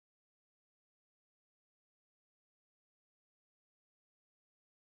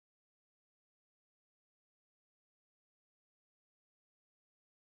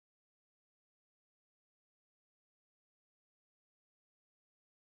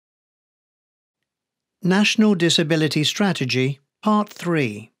National Disability Strategy, Part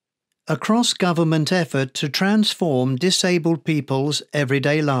 3. A cross-government effort to transform disabled people's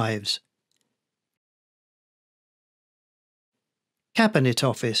everyday lives. Cabinet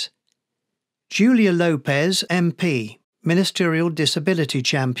Office. Julia Lopez, MP, Ministerial Disability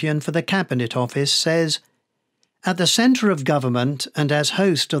Champion for the Cabinet Office, says, "At the centre of government and as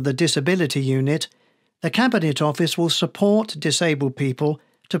host of the Disability Unit, the Cabinet Office will support disabled people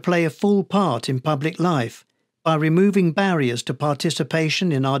to play a full part in public life by removing barriers to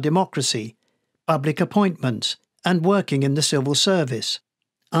participation in our democracy, public appointments, and working in the civil service.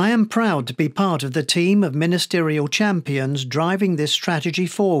 I am proud to be part of the team of ministerial champions driving this strategy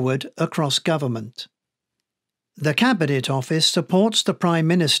forward across government." The Cabinet Office supports the Prime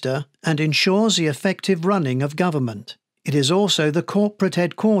Minister and ensures the effective running of government. It is also the corporate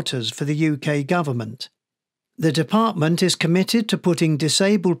headquarters for the UK government. The department is committed to putting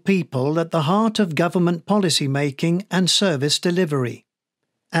disabled people at the heart of government policy making and service delivery.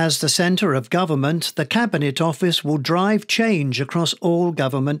 As the centre of government, the Cabinet Office will drive change across all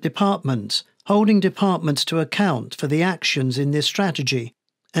government departments, holding departments to account for the actions in this strategy,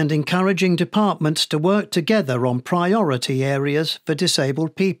 and encouraging departments to work together on priority areas for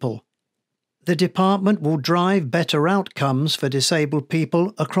disabled people. The department will drive better outcomes for disabled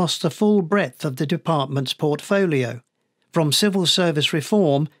people across the full breadth of the department's portfolio, from civil service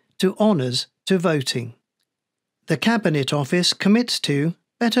reform to honours to voting. The Cabinet Office commits to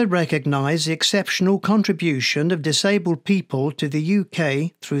better recognise the exceptional contribution of disabled people to the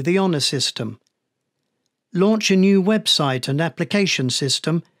UK through the honour system, launch a new website and application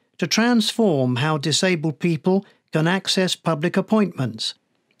system to transform how disabled people can access public appointments,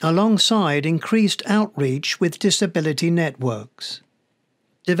 alongside increased outreach with disability networks.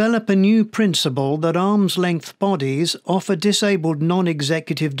 Develop a new principle that arm's-length bodies offer disabled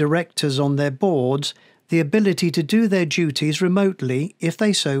non-executive directors on their boards the ability to do their duties remotely if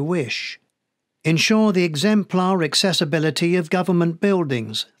they so wish. Ensure the exemplar accessibility of government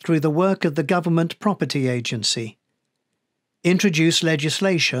buildings through the work of the Government Property Agency. Introduce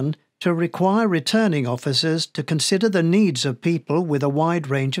legislation to require returning officers to consider the needs of people with a wide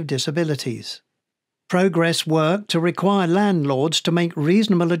range of disabilities. Progress work to require landlords to make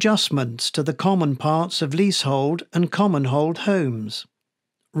reasonable adjustments to the common parts of leasehold and commonhold homes.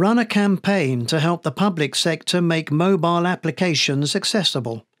 Run a campaign to help the public sector make mobile applications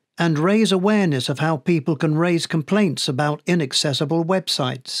accessible, and raise awareness of how people can raise complaints about inaccessible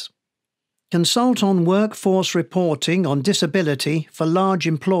websites. Consult on workforce reporting on disability for large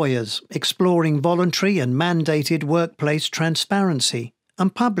employers, exploring voluntary and mandated workplace transparency,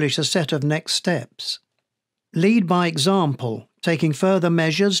 and publish a set of next steps. Lead by example, taking further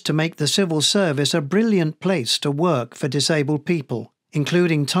measures to make the civil service a brilliant place to work for disabled people,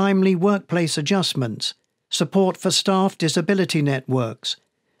 including timely workplace adjustments, support for staff disability networks,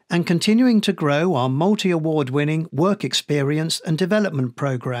 and continuing to grow our multi-award-winning work experience and development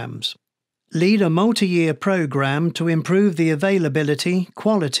programs. Lead a multi-year program to improve the availability,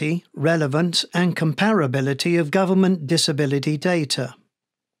 quality, relevance and comparability of government disability data.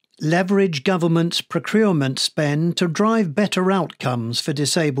 Leverage government's procurement spend to drive better outcomes for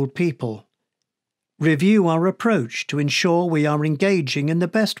disabled people. Review our approach to ensure we are engaging in the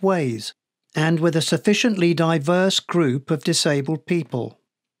best ways and with a sufficiently diverse group of disabled people.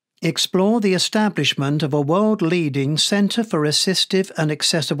 Explore the establishment of a world-leading Centre for Assistive and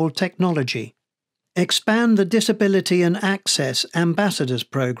Accessible Technology. Expand the Disability and Access Ambassadors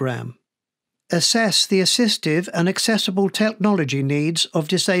Programme. Assess the assistive and accessible technology needs of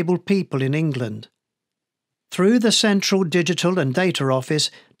disabled people in England. Through the Central Digital and Data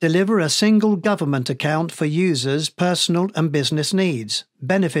Office, deliver a single government account for users' personal and business needs,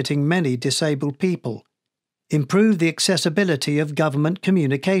 benefiting many disabled people. Improve the accessibility of government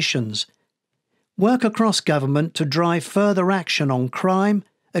communications. Work across government to drive further action on crime,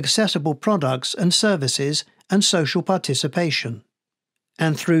 accessible products and services, and social participation.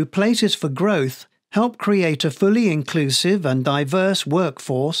 And through Places for Growth, help create a fully inclusive and diverse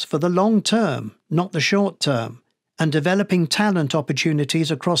workforce for the long term, not the short term, and developing talent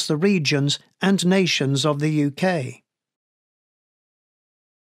opportunities across the regions and nations of the UK.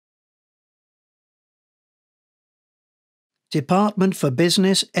 Department for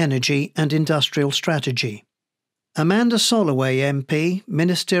Business, Energy and Industrial Strategy. Amanda Soloway, MP,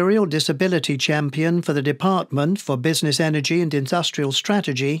 Ministerial Disability Champion for the Department for Business, Energy and Industrial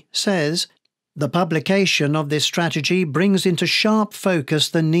Strategy, says, "The publication of this strategy brings into sharp focus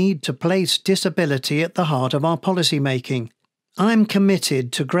the need to place disability at the heart of our policy making. I'm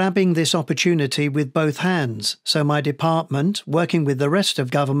committed to grabbing this opportunity with both hands, so my department, working with the rest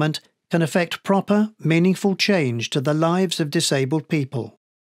of government, can effect proper, meaningful change to the lives of disabled people.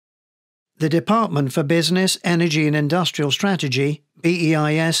 The Department for Business, Energy and Industrial Strategy,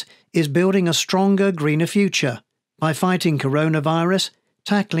 BEIS, is building a stronger, greener future by fighting coronavirus,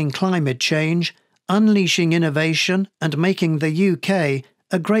 tackling climate change, unleashing innovation and making the UK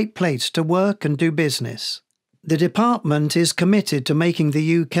a great place to work and do business. The department is committed to making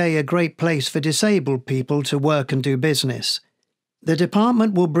the UK a great place for disabled people to work and do business. The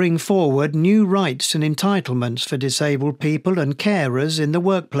department will bring forward new rights and entitlements for disabled people and carers in the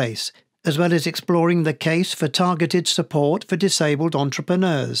workplace, as well as exploring the case for targeted support for disabled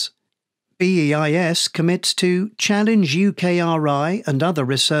entrepreneurs. BEIS commits to challenge UKRI and other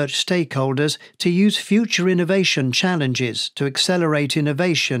research stakeholders to use future innovation challenges to accelerate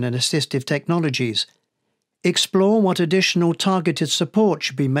innovation in assistive technologies, explore what additional targeted support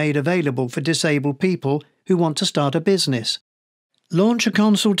should be made available for disabled people who want to start a business, launch a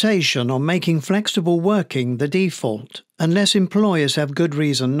consultation on making flexible working the default unless employers have good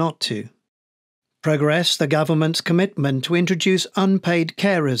reason not to, progress the government's commitment to introduce unpaid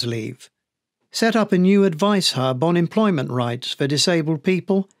carers leave, set up a new advice hub on employment rights for disabled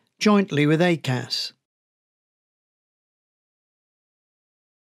people jointly with ACAS.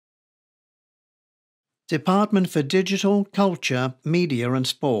 Department for Digital, Culture, Media and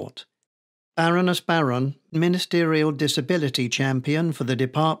Sport. Baroness Barron, Ministerial Disability Champion for the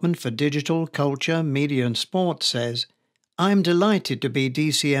Department for Digital, Culture, Media and Sport, says, "I am delighted to be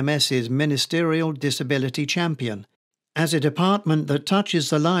DCMS's Ministerial Disability Champion. As a department that touches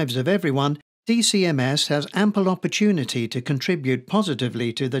the lives of everyone, DCMS has ample opportunity to contribute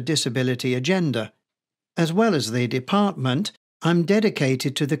positively to the disability agenda. As well as the department, I'm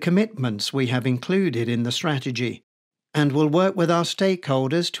dedicated to the commitments we have included in the strategy, and will work with our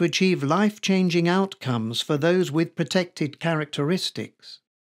stakeholders to achieve life-changing outcomes for those with protected characteristics."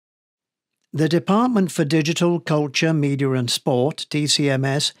 The Department for Digital, Culture, Media and Sport,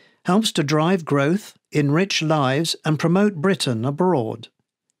 DCMS, helps to drive growth, enrich lives and promote Britain abroad.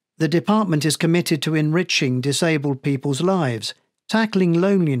 The department is committed to enriching disabled people's lives, tackling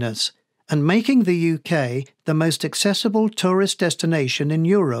loneliness, and making the UK the most accessible tourist destination in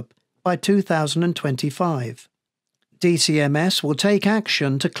Europe by 2025. DCMS will take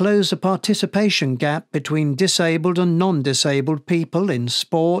action to close the participation gap between disabled and non-disabled people in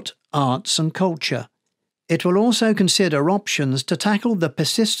sport, arts and culture. It will also consider options to tackle the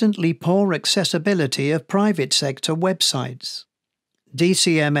persistently poor accessibility of private sector websites.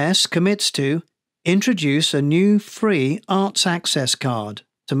 DCMS commits to introduce a new free Arts Access Card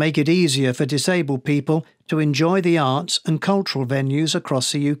to make it easier for disabled people to enjoy the arts and cultural venues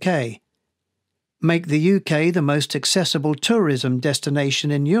across the UK, make the UK the most accessible tourism destination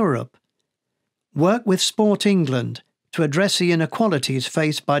in Europe, work with Sport England to address the inequalities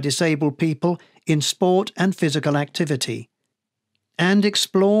faced by disabled people in sport and physical activity, and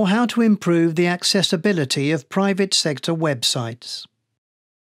explore how to improve the accessibility of private sector websites.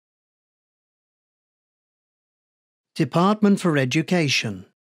 Department for Education.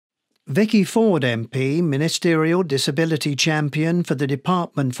 Vicky Ford MP, Ministerial Disability Champion for the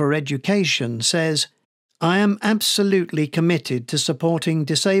Department for Education, says, "I am absolutely committed to supporting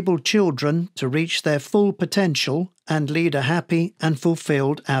disabled children to reach their full potential and lead a happy and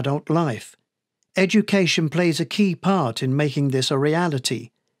fulfilled adult life. Education plays a key part in making this a reality.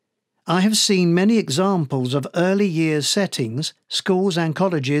 I have seen many examples of early years settings, schools and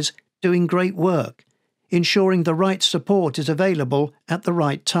colleges doing great work, ensuring the right support is available at the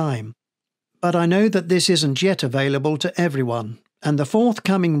right time. But I know that this isn't yet available to everyone, and the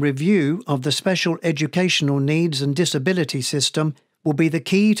forthcoming review of the special educational needs and disability system will be the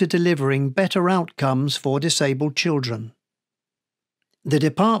key to delivering better outcomes for disabled children." The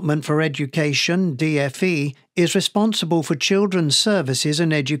Department for Education, DfE, is responsible for children's services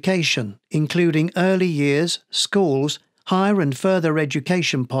and education, including early years, schools, higher and further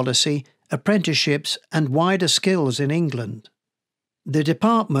education policy, apprenticeships and wider skills in England. The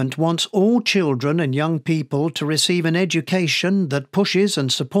department wants all children and young people to receive an education that pushes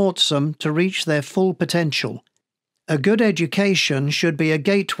and supports them to reach their full potential. A good education should be a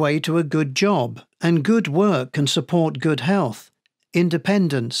gateway to a good job, and good work can support good health,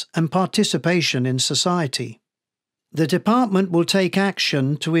 independence and participation in society. The department will take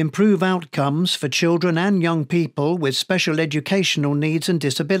action to improve outcomes for children and young people with special educational needs and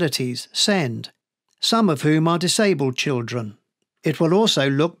disabilities, SEND, some of whom are disabled children. It will also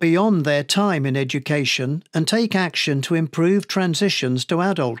look beyond their time in education and take action to improve transitions to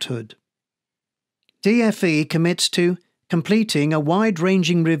adulthood. DfE commits to completing a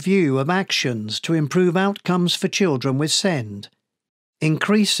wide-ranging review of actions to improve outcomes for children with SEND.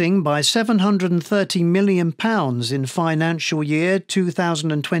 increasing by £730 million in financial year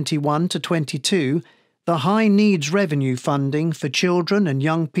 2021 to 22 the high needs revenue funding for children and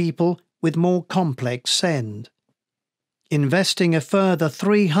young people with more complex SEND. Investing a further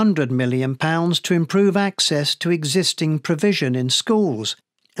 £300 million to improve access to existing provision in schools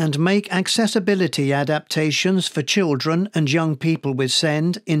and make accessibility adaptations for children and young people with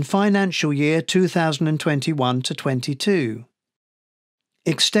SEND in financial year 2021 to 22.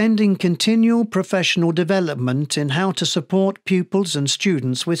 Extending continual professional development in how to support pupils and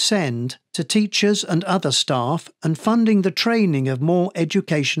students with SEND to teachers and other staff, and funding the training of more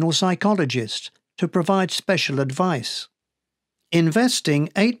educational psychologists to provide special advice. Investing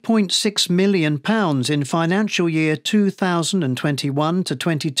 £8.6 million in financial year 2021 to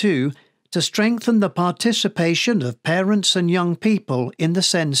 22 to strengthen the participation of parents and young people in the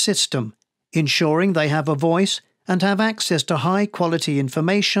SEND system, ensuring they have a voice and have access to high-quality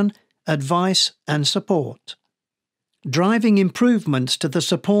information, advice and support. Driving improvements to the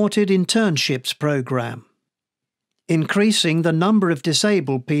supported internships programme. Increasing the number of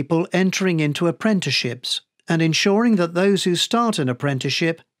disabled people entering into apprenticeships and ensuring that those who start an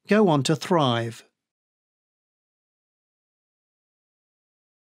apprenticeship go on to thrive.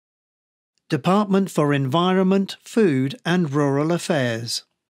 Department for Environment, Food and Rural Affairs.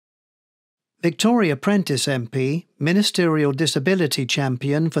 Victoria Prentice MP, Ministerial Disability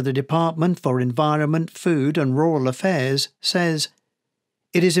Champion for the Department for Environment, Food and Rural Affairs, says,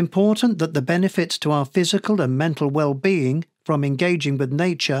 "It is important that the benefits to our physical and mental well-being from engaging with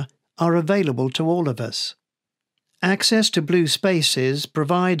nature are available to all of us. Access to blue spaces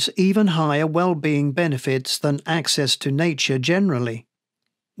provides even higher well-being benefits than access to nature generally.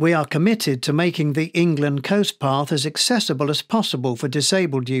 We are committed to making the England Coast Path as accessible as possible for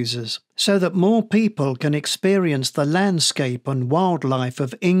disabled users, so that more people can experience the landscape and wildlife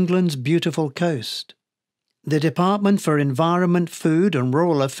of England's beautiful coast. The Department for Environment, Food and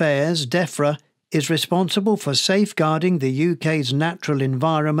Rural Affairs, DEFRA, is responsible for safeguarding the UK's natural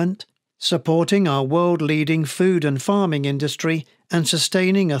environment, supporting our world-leading food and farming industry, and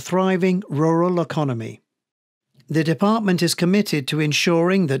sustaining a thriving rural economy. The department is committed to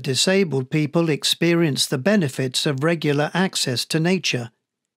ensuring that disabled people experience the benefits of regular access to nature.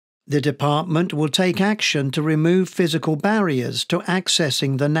 The department will take action to remove physical barriers to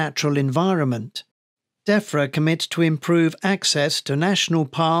accessing the natural environment. DEFRA commits to improve access to national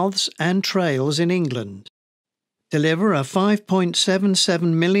paths and trails in England. Deliver a £5.77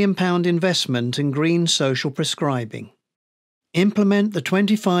 million investment in green social prescribing. Implement the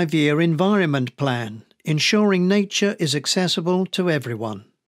 25-year Environment Plan, ensuring nature is accessible to everyone.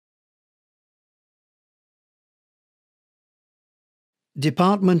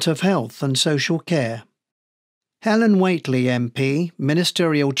 Department of Health and Social Care. Helen Whately MP,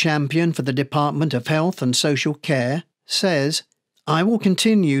 Ministerial Champion for the Department of Health and Social Care, says, "I will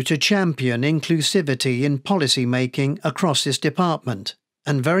continue to champion inclusivity in policy making across this department,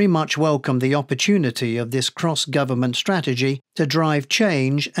 and very much welcome the opportunity of this cross-government strategy to drive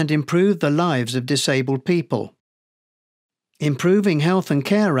change and improve the lives of disabled people. Improving health and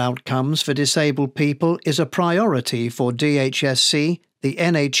care outcomes for disabled people is a priority for DHSC, the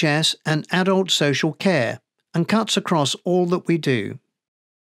NHS and adult social care, and cuts across all that we do.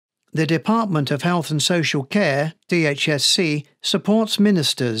 The Department of Health and Social Care, DHSC, supports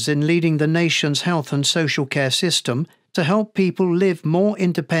ministers in leading the nation's health and social care system to help people live more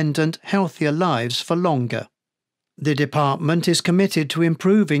independent, healthier lives for longer. The department is committed to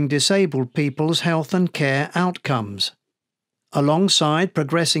improving disabled people's health and care outcomes. Alongside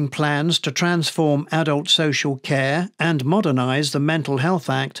progressing plans to transform adult social care and modernise the Mental Health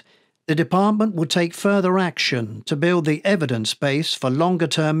Act, the department will take further action to build the evidence base for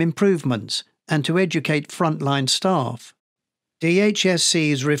longer-term improvements and to educate frontline staff.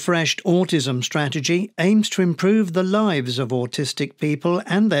 DHSC's refreshed autism strategy aims to improve the lives of autistic people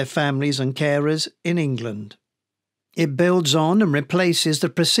and their families and carers in England. It builds on and replaces the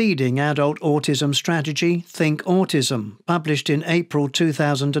preceding adult autism strategy, Think Autism, published in April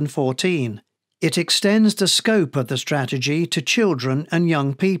 2014. It extends the scope of the strategy to children and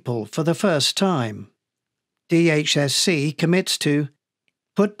young people for the first time. DHSC commits to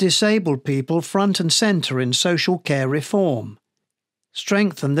put disabled people front and centre in social care reform,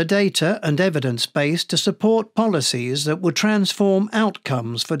 strengthen the data and evidence base to support policies that will transform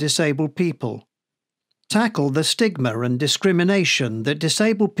outcomes for disabled people, tackle the stigma and discrimination that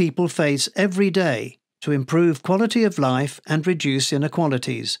disabled people face every day to improve quality of life and reduce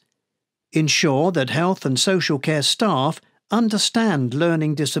inequalities, ensure that health and social care staff understand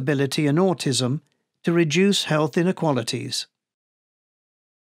learning disability and autism to reduce health inequalities.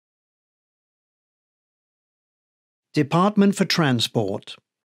 Department for Transport.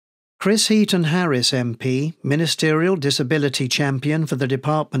 Chris Heaton-Harris MP, Ministerial Disability Champion for the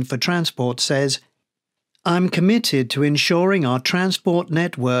Department for Transport, says, "I'm committed to ensuring our transport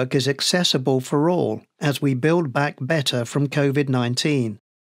network is accessible for all as we build back better from COVID-19.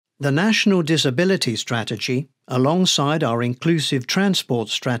 The National Disability Strategy, alongside our Inclusive Transport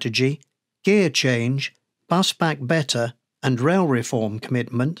Strategy, Gear Change, Bus Back Better and Rail Reform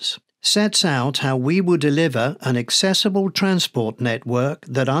commitments, sets out how we will deliver an accessible transport network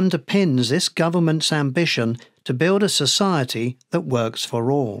that underpins this government's ambition to build a society that works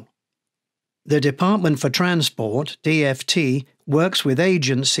for all." The Department for Transport, DfT, works with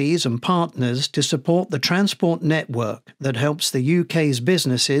agencies and partners to support the transport network that helps the UK's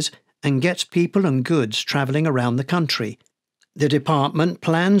businesses and gets people and goods travelling around the country. The department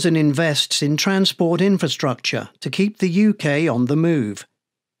plans and invests in transport infrastructure to keep the UK on the move.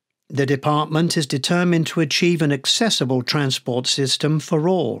 The department is determined to achieve an accessible transport system for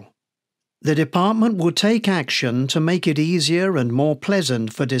all. The department will take action to make it easier and more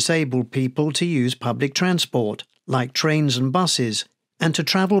pleasant for disabled people to use public transport, like trains and buses, and to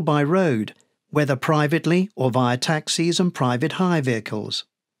travel by road, whether privately or via taxis and private hire vehicles.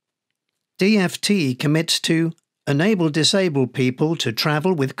 DfT commits to enable disabled people to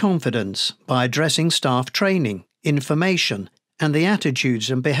travel with confidence by addressing staff training, information, and the attitudes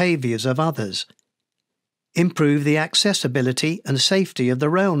and behaviours of others. Improve the accessibility and safety of the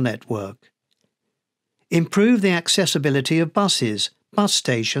rail network. Improve the accessibility of buses, bus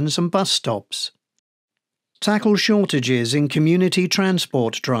stations and bus stops. Tackle shortages in community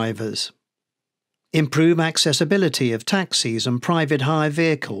transport drivers. Improve accessibility of taxis and private hire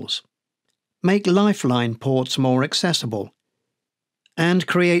vehicles. Make Lifeline ports more accessible. And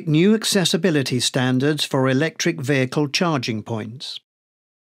create new accessibility standards for electric vehicle charging points.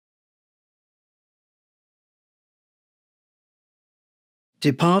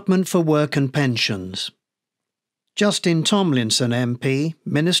 Department for Work and Pensions. Justin Tomlinson MP,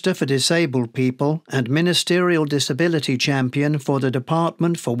 Minister for Disabled People and Ministerial Disability Champion for the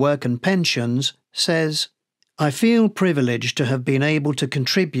Department for Work and Pensions, says, "I feel privileged to have been able to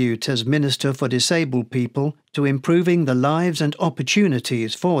contribute as Minister for Disabled People to improving the lives and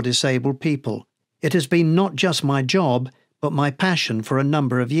opportunities for disabled people. It has been not just my job, but my passion for a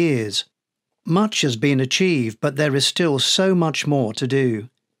number of years. Much has been achieved, but there is still so much more to do.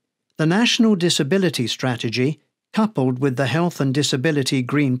 The National Disability Strategy, coupled with the Health and Disability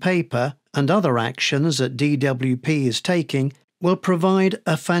Green Paper and other actions that DWP is taking, will provide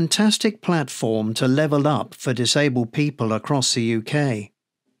a fantastic platform to level up for disabled people across the UK.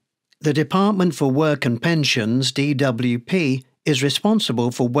 The Department for Work and Pensions, DWP, is responsible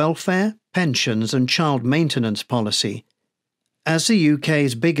for welfare, pensions and child maintenance policy. As the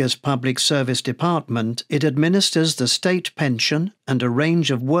UK's biggest public service department, it administers the state pension and a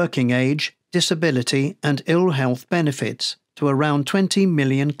range of working age, disability and ill health benefits to around 20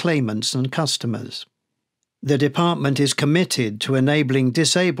 million claimants and customers. The department is committed to enabling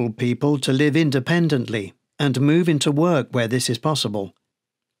disabled people to live independently and move into work where this is possible.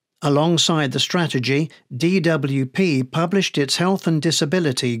 Alongside the strategy, DWP published its Health and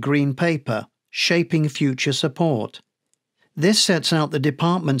Disability Green Paper, Shaping Future Support. This sets out the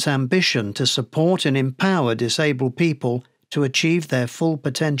department's ambition to support and empower disabled people to achieve their full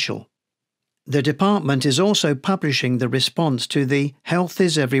potential. The department is also publishing the response to the Health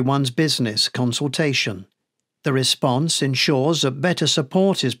is Everyone's Business consultation. The response ensures that better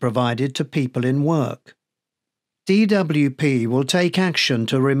support is provided to people in work. DWP will take action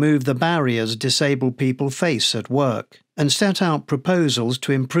to remove the barriers disabled people face at work and set out proposals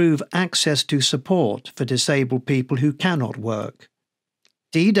to improve access to support for disabled people who cannot work.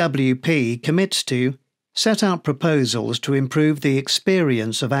 DWP commits to set out proposals to improve the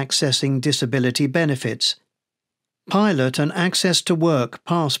experience of accessing disability benefits, pilot an Access to Work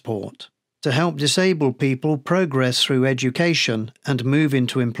passport to help disabled people progress through education and move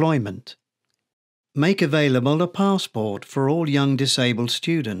into employment. Make available a passport for all young disabled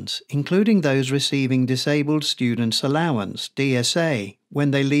students, including those receiving Disabled Students Allowance (DSA)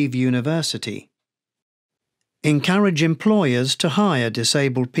 when they leave university. Encourage employers to hire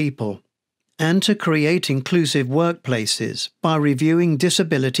disabled people, and to create inclusive workplaces by reviewing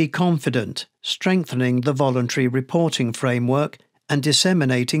Disability Confident, strengthening the voluntary reporting framework and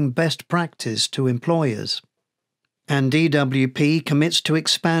disseminating best practice to employers. And DWP commits to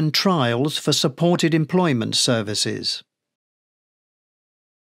expand trials for supported employment services.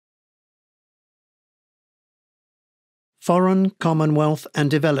 Foreign, Commonwealth and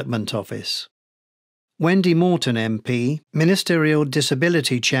Development Office. Wendy Morton MP, Ministerial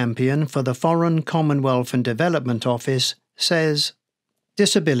Disability Champion for the Foreign, Commonwealth and Development Office, says,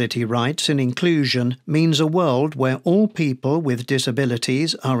 "Disability rights and inclusion means a world where all people with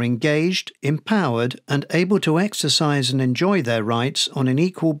disabilities are engaged, empowered and able to exercise and enjoy their rights on an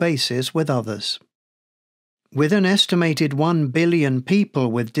equal basis with others." With an estimated 1 billion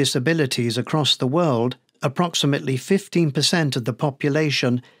people with disabilities across the world, approximately 15% of the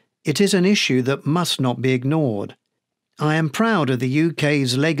population, it is an issue that must not be ignored. I am proud of the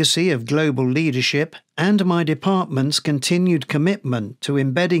UK's legacy of global leadership and my department's continued commitment to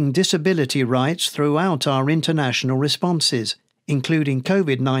embedding disability rights throughout our international responses, including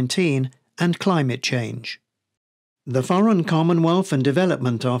COVID-19 and climate change. The Foreign, Commonwealth and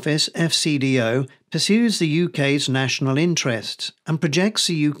Development Office, FCDO, pursues the UK's national interests and projects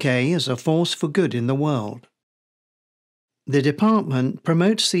the UK as a force for good in the world. The department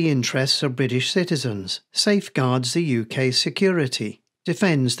promotes the interests of British citizens, safeguards the UK's security,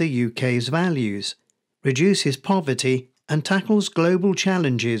 defends the UK's values, reduces poverty and tackles global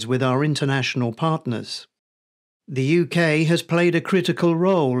challenges with our international partners. The UK has played a critical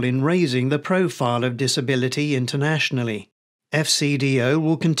role in raising the profile of disability internationally. FCDO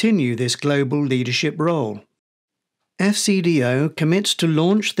will continue this global leadership role. FCDO commits to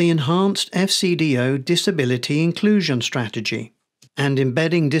launch the enhanced FCDO Disability Inclusion Strategy and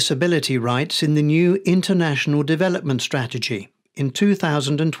embedding disability rights in the new International Development Strategy in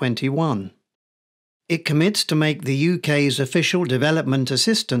 2021. It commits to make the UK's official development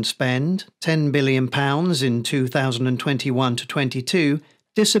assistance spend, £10 billion in 2021-22,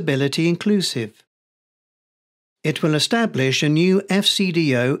 disability inclusive. It will establish a new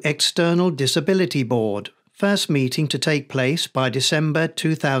FCDO External Disability Board, first meeting to take place by December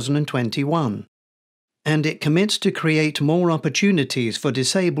 2021. And it commits to create more opportunities for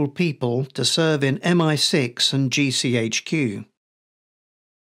disabled people to serve in MI6 and GCHQ.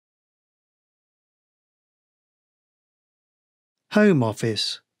 Home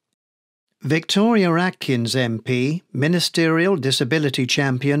Office. Victoria Atkins MP, Ministerial Disability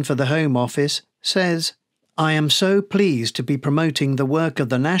Champion for the Home Office, says, "I am so pleased to be promoting the work of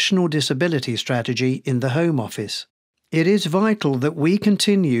the National Disability Strategy in the Home Office. It is vital that we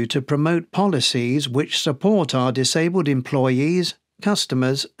continue to promote policies which support our disabled employees,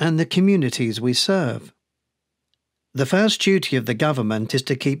 customers and the communities we serve. The first duty of the government is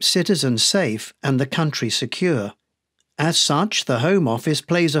to keep citizens safe and the country secure. As such, the Home Office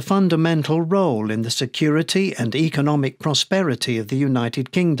plays a fundamental role in the security and economic prosperity of the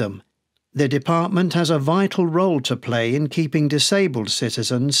United Kingdom. The department has a vital role to play in keeping disabled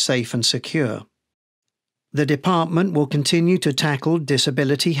citizens safe and secure. The department will continue to tackle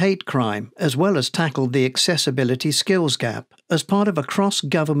disability hate crime, as well as tackle the accessibility skills gap, as part of a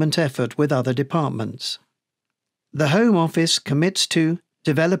cross-government effort with other departments. The Home Office commits to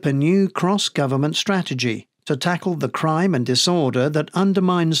develop a new cross-government strategy to tackle the crime and disorder that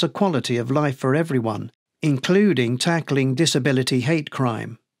undermines the quality of life for everyone, including tackling disability hate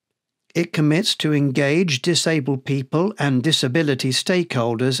crime. It commits to engage disabled people and disability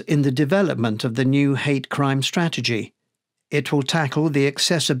stakeholders in the development of the new hate crime strategy. It will tackle the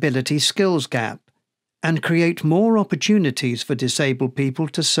accessibility skills gap and create more opportunities for disabled people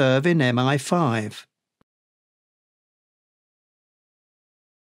to serve in MI5.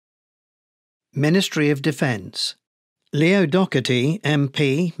 Ministry of Defence. Leo Doherty,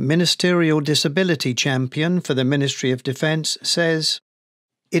 MP, Ministerial Disability Champion for the Ministry of Defence, says,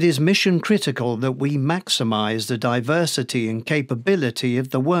 "It is mission critical that we maximise the diversity and capability of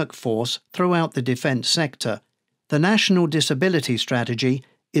the workforce throughout the defence sector. The National Disability Strategy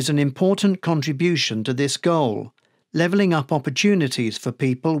is an important contribution to this goal, levelling up opportunities for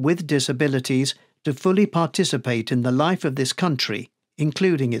people with disabilities to fully participate in the life of this country,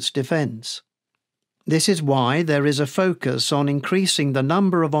 including its defence. This is why there is a focus on increasing the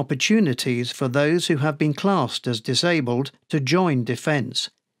number of opportunities for those who have been classed as disabled to join defence.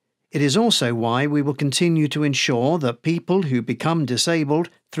 It is also why we will continue to ensure that people who become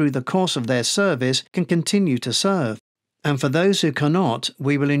disabled through the course of their service can continue to serve. And for those who cannot,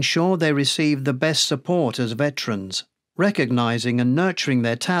 we will ensure they receive the best support as veterans, recognising and nurturing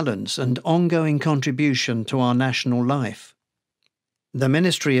their talents and ongoing contribution to our national life. The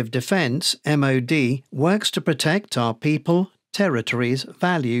Ministry of Defence, MOD, works to protect our people, territories,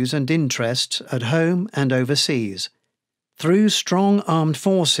 values and interests at home and overseas. Through strong armed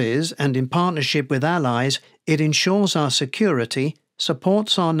forces and in partnership with allies, it ensures our security,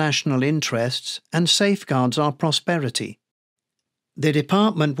 supports our national interests and safeguards our prosperity. The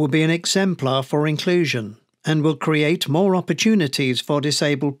department will be an exemplar for inclusion, and will create more opportunities for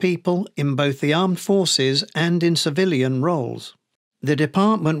disabled people in both the armed forces and in civilian roles. The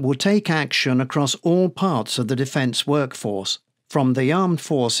department will take action across all parts of the defence workforce, from the armed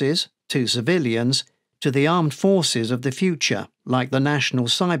forces to civilians to the armed forces of the future, like the National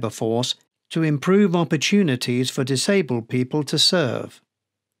Cyber Force, to improve opportunities for disabled people to serve.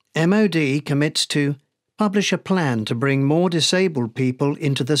 MOD commits to publish a plan to bring more disabled people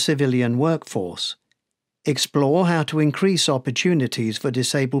into the civilian workforce, explore how to increase opportunities for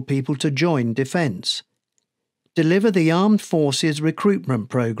disabled people to join defence, deliver the Armed Forces Recruitment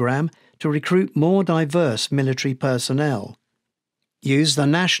Programme to recruit more diverse military personnel, use the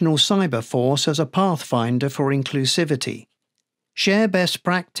National Cyber Force as a pathfinder for inclusivity, share best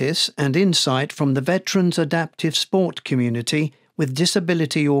practice and insight from the Veterans Adaptive Sport community with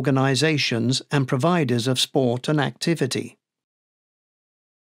disability organisations and providers of sport and activity.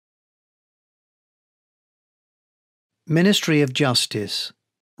 Ministry of Justice.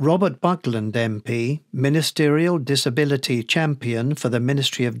 Robert Buckland MP, Ministerial Disability Champion for the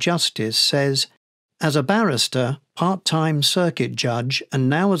Ministry of Justice, says, "As a barrister, part-time circuit judge and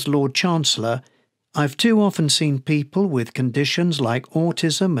now as Lord Chancellor, I've too often seen people with conditions like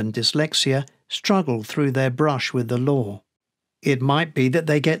autism and dyslexia struggle through their brush with the law. It might be that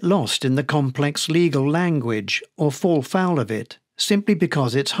they get lost in the complex legal language or fall foul of it, simply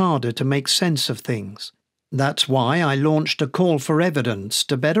because it's harder to make sense of things. That's why I launched a call for evidence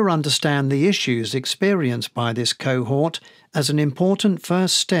to better understand the issues experienced by this cohort as an important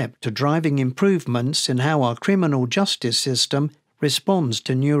first step to driving improvements in how our criminal justice system responds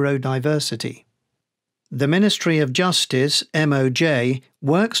to neurodiversity." The Ministry of Justice, MOJ,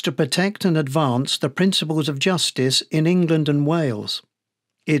 works to protect and advance the principles of justice in England and Wales.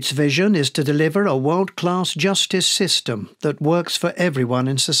 Its vision is to deliver a world-class justice system that works for everyone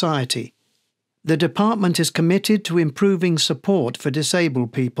in society. The department is committed to improving support for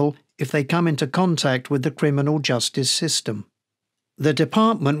disabled people if they come into contact with the criminal justice system. The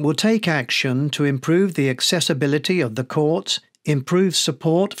department will take action to improve the accessibility of the courts, improve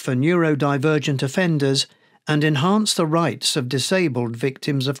support for neurodivergent offenders, and enhance the rights of disabled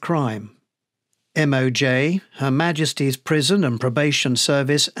victims of crime. MOJ, Her Majesty's Prison and Probation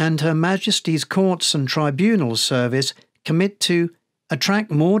Service and Her Majesty's Courts and Tribunals Service commit to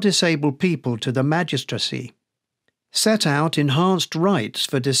attract more disabled people to the magistracy, set out enhanced rights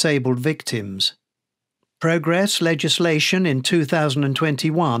for disabled victims, progress legislation in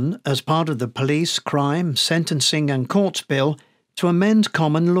 2021 as part of the Police, Crime, Sentencing and Courts Bill to amend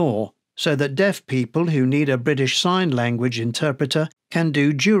common law so that deaf people who need a British Sign Language interpreter can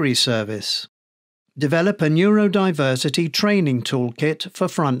do jury service, develop a neurodiversity training toolkit for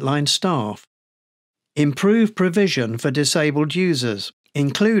frontline staff, improve provision for disabled users,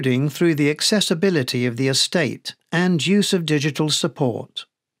 including through the accessibility of the estate and use of digital support.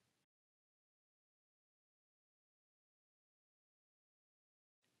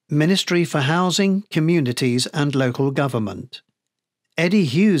 Ministry for Housing, Communities and Local Government. Eddie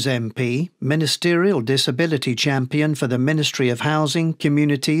Hughes MP, Ministerial Disability Champion for the Ministry of Housing,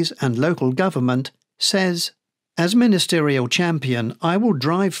 Communities and Local Government, says, "As Ministerial Champion, I will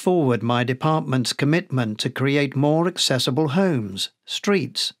drive forward my department's commitment to create more accessible homes,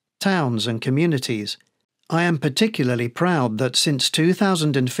 streets, towns and communities. I am particularly proud that since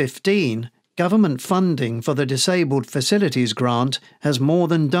 2015, government funding for the Disabled Facilities Grant has more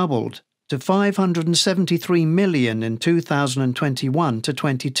than doubled to $573 million in 2021 to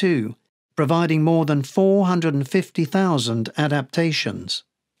 22, providing more than 450,000 adaptations.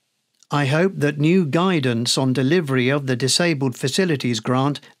 I hope that new guidance on delivery of the Disabled Facilities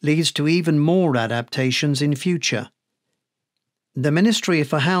Grant leads to even more adaptations in future. The Ministry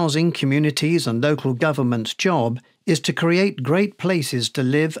for Housing, Communities and Local Government's job is to create great places to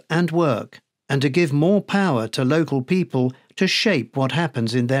live and work, and to give more power to local people to shape what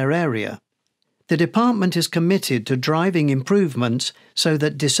happens in their area. The department is committed to driving improvements so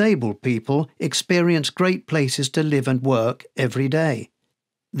that disabled people experience great places to live and work every day.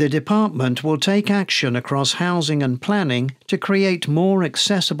 The department will take action across housing and planning to create more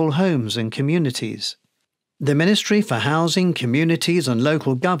accessible homes and communities. The Ministry for Housing, Communities and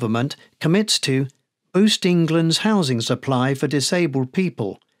Local Government commits to boost England's housing supply for disabled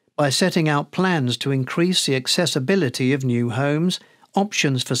people by setting out plans to increase the accessibility of new homes,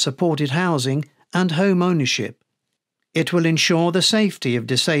 options for supported housing and home ownership. It will ensure the safety of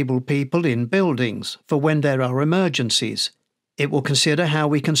disabled people in buildings for when there are emergencies. It will consider how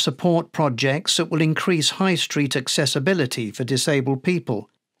we can support projects that will increase high street accessibility for disabled people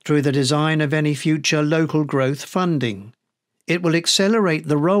through the design of any future local growth funding. It will accelerate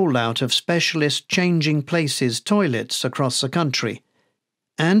the rollout of specialist changing places toilets across the country,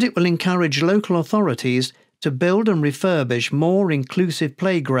 and it will encourage local authorities to build and refurbish more inclusive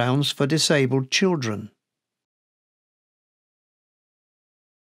playgrounds for disabled children.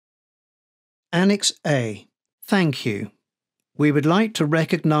 Annex A. Thank you. We would like to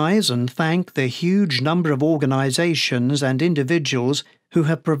recognise and thank the huge number of organisations and individuals who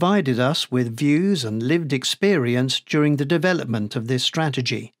have provided us with views and lived experience during the development of this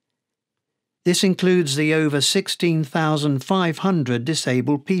strategy. This includes the over 16,500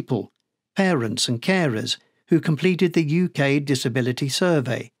 disabled people, parents and carers who completed the UK Disability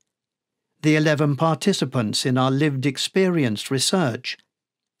Survey, the 11 participants in our lived experience research,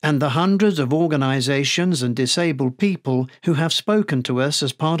 and the hundreds of organisations and disabled people who have spoken to us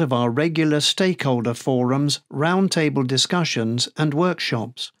as part of our regular stakeholder forums, roundtable discussions and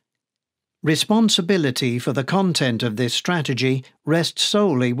workshops. Responsibility for the content of this strategy rests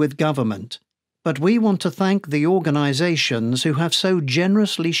solely with government, but we want to thank the organisations who have so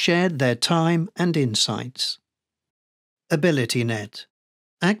generously shared their time and insights. AbilityNet.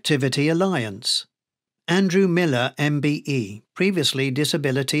 Activity Alliance. Andrew Miller, MBE, previously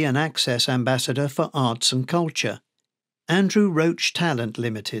Disability and Access Ambassador for Arts and Culture. Andrew Roach Talent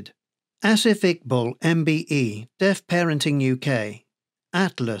Limited. Asif Iqbal, MBE, Deaf Parenting UK.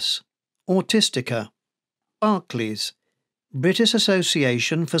 Atlas. Autistica. Barclays. British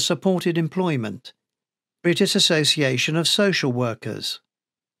Association for Supported Employment. British Association of Social Workers.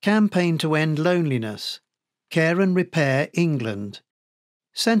 Campaign to End Loneliness. Care and Repair England.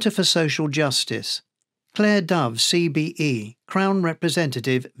 Centre for Social Justice. Claire Dove, CBE, Crown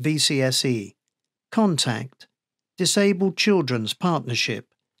Representative, VCSE. Contact. Disabled Children's Partnership.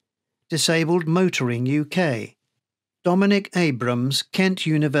 Disabled Motoring UK. Dominic Abrams, Kent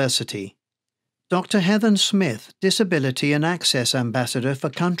University. Dr. Heather Smith, Disability and Access Ambassador for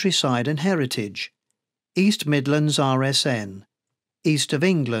Countryside and Heritage. East Midlands RSN. East of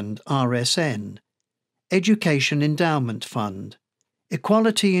England RSN. Education Endowment Fund.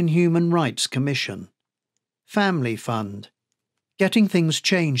 Equality and Human Rights Commission. Family Fund. Getting Things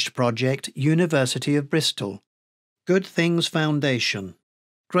Changed Project, University of Bristol. Good Things Foundation.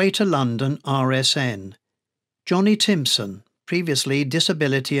 Greater London RSN. Johnny Timpson, previously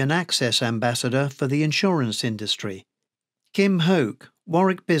Disability and Access Ambassador for the insurance industry. Kim Hoke,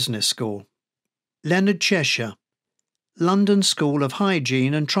 Warwick Business School. Leonard Cheshire. London School of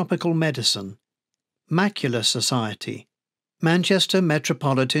Hygiene and Tropical Medicine. Macula Society. Manchester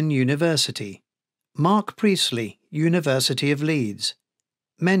Metropolitan University. Mark Priestley, University of Leeds.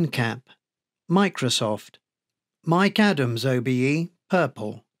 MENCAP. Microsoft. Mike Adams OBE,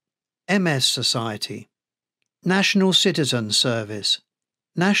 Purple. MS Society. National Citizen Service.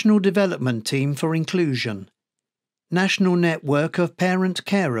 National Development Team for Inclusion. National Network of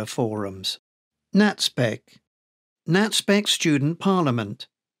Parent-Carer Forums. NatSpec. NatSpec Student Parliament.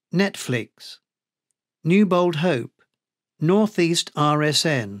 Netflix. New Bold Hope. Northeast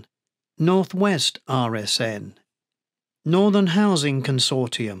RSN. Northwest RSN. Northern Housing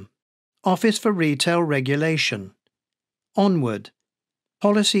Consortium. Office for Retail Regulation. Onward.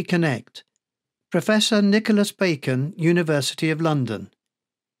 Policy Connect. Professor Nicholas Bacon, University of London.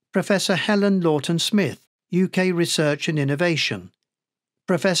 Professor Helen Lawton-Smith, UK Research and Innovation.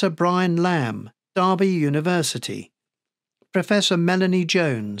 Professor Brian Lamb, Derby University. Professor Melanie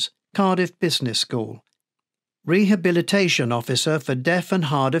Jones, Cardiff Business School. Rehabilitation Officer for Deaf and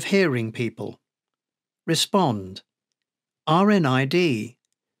Hard of Hearing People. Respond. RNID.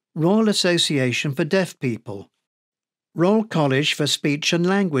 Royal Association for Deaf People. Royal College for Speech and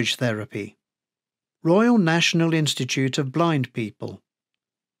Language Therapy. Royal National Institute of Blind People.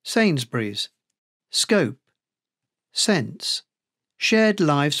 Sainsbury's. Scope. Sense. Shared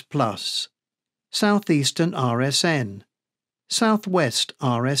Lives Plus. Southeastern RSN. Southwest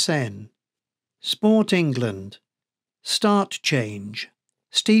RSN. Sport England. Start Change.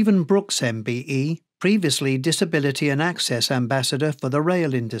 Stephen Brooks MBE, previously Disability and Access Ambassador for the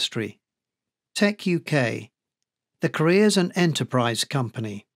rail industry. Tech UK. The Careers and Enterprise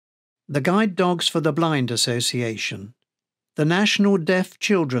Company. The Guide Dogs for the Blind Association. The National Deaf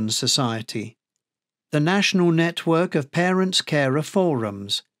Children's Society. The National Network of Parents-Carer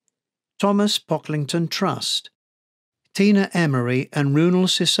Forums. Thomas Pocklington Trust. Tina Emery and Runal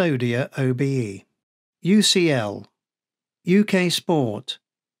Sisodia OBE. UCL. UK Sport.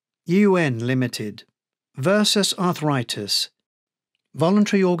 UN Limited. Versus Arthritis.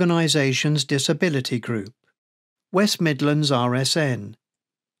 Voluntary Organisations Disability Group. West Midlands RSN.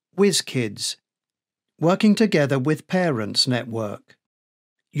 WizKids. Working Together with Parents Network.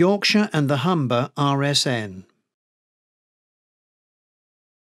 Yorkshire and the Humber RSN.